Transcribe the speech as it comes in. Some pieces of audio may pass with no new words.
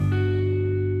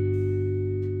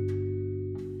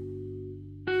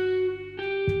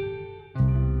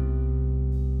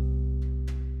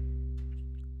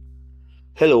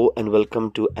Hello and welcome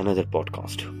to another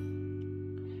podcast.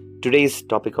 Today's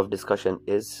topic of discussion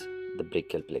is the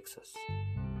brachial plexus.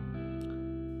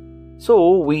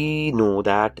 So we know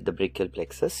that the brachial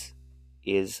plexus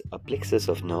is a plexus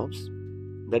of nerves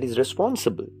that is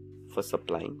responsible for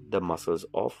supplying the muscles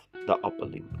of the upper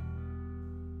limb.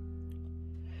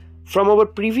 From our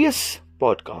previous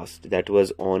podcast that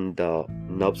was on the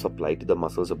nerve supply to the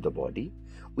muscles of the body,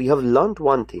 we have learned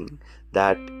one thing,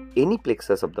 that any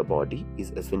plexus of the body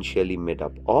is essentially made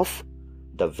up of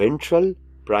the ventral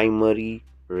primary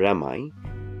rami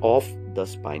of the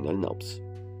spinal nerves.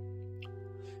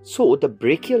 So the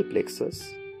brachial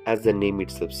plexus, as the name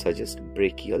itself suggests,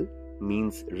 brachial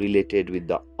means related with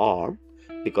the arm,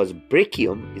 because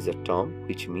brachium is a term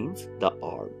which means the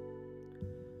arm.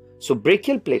 So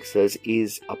brachial plexus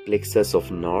is a plexus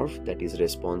of nerve that is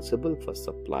responsible for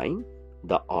supplying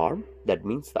the arm, that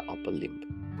means the upper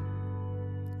limb.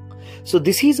 So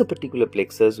this is a particular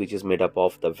plexus which is made up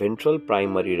of the ventral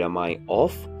primary rami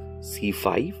of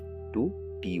C5 to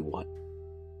T1.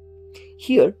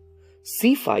 Here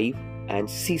C5 and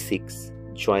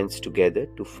C6 joins together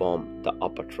to form the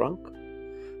upper trunk.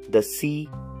 The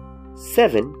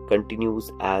C7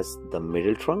 continues as the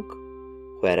middle trunk,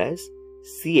 whereas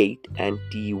C8 and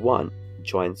T1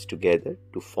 joins together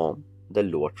to form the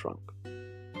lower trunk.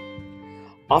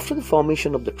 After the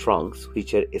formation of the trunks,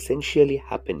 which are essentially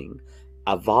happening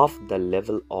above the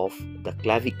level of the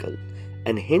clavicle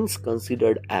and hence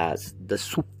considered as the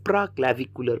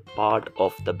supraclavicular part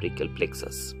of the brachial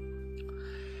plexus,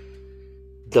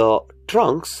 the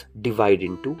trunks divide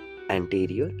into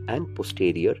anterior and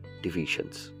posterior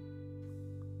divisions.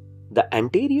 The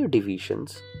anterior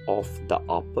divisions of the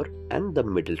upper and the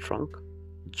middle trunk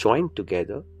join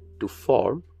together to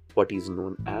form what is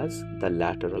known as the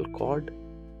lateral cord.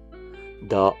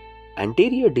 The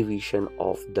anterior division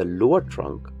of the lower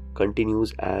trunk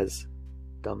continues as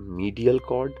the medial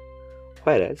cord,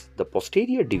 whereas the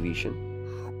posterior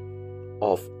division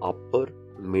of upper,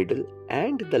 middle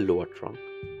and the lower trunk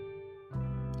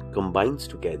combines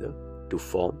together to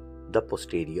form the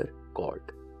posterior cord.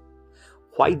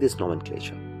 Why this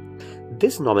nomenclature?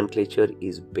 This nomenclature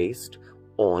is based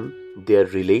on their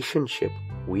relationship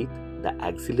with the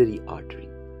axillary artery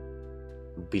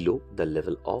below the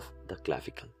level of the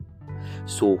clavicle.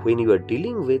 So when you are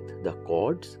dealing with the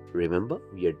cords, remember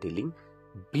we are dealing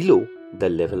below the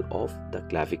level of the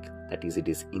clavicle, that is, it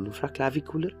is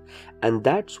infraclavicular, and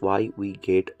that's why we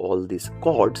get all these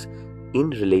cords in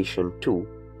relation to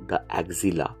the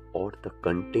axilla or the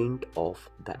content of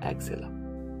the axilla.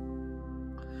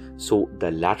 So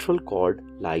the lateral cord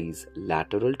lies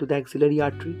lateral to the axillary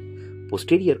artery,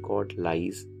 posterior cord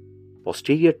lies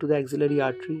posterior to the axillary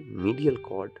artery, medial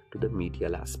cord to the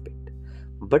medial aspect.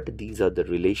 But these are the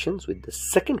relations with the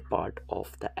second part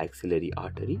of the axillary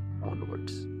artery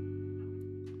onwards.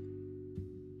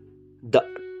 The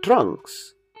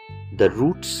trunks, the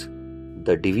roots,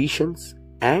 the divisions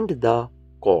and the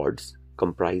cords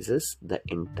comprises the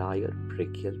entire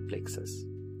brachial plexus,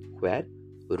 where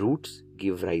roots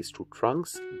give rise to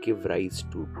trunks, give rise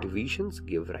to divisions,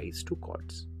 give rise to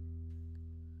cords.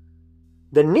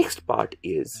 The next part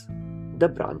is the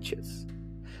branches.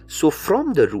 So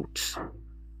from the roots,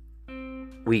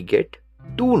 we get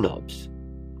two nerves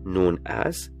known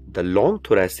as the long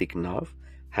thoracic nerve,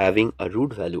 having a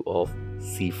root value of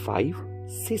C5,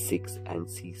 C6 and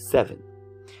C7.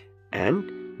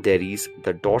 And there is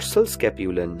the dorsal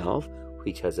scapular nerve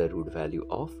which has a root value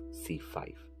of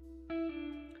C5.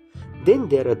 Then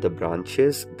there are the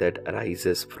branches that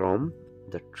arises from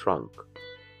the trunk,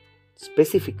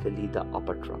 specifically the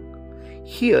upper trunk.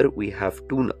 Here we have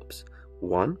two nerves,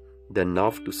 one the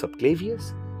nerve to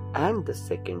subclavius and the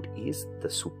second is the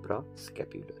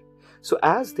suprascapular. So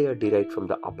as they are derived from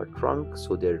the upper trunk,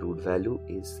 so their root value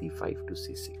is C5 to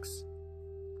C6.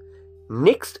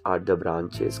 Next are the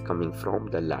branches coming from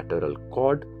the lateral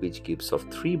cord, which gives off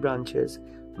three branches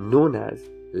known as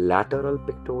lateral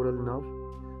pectoral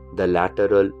nerve, the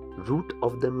lateral root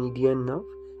of the median nerve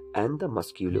and the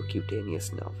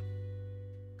musculocutaneous nerve.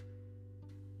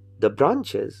 The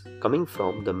branches coming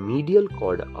from the medial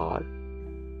cord are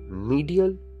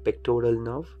medial pectoral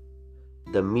nerve,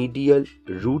 the medial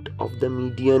root of the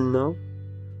median nerve,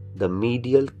 the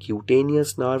medial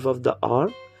cutaneous nerve of the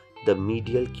arm, the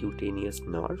medial cutaneous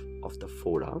nerve of the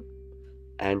forearm,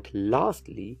 and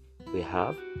lastly we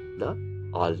have the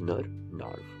ulnar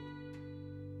nerve.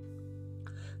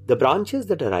 The branches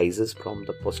that arises from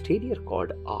the posterior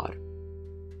cord are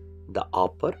the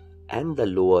upper and the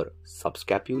lower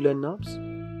subscapular nerves,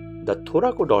 the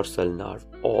thoracodorsal nerve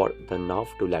or the nerve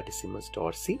to latissimus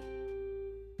dorsi.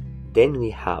 Then we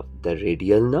have the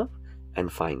radial nerve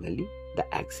and finally the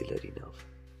axillary nerve.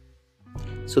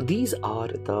 So these are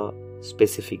the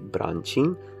specific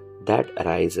branching that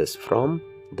arises from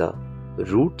the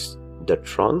roots, the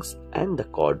trunks and the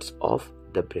cords of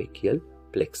the brachial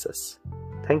plexus.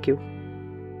 Thank you.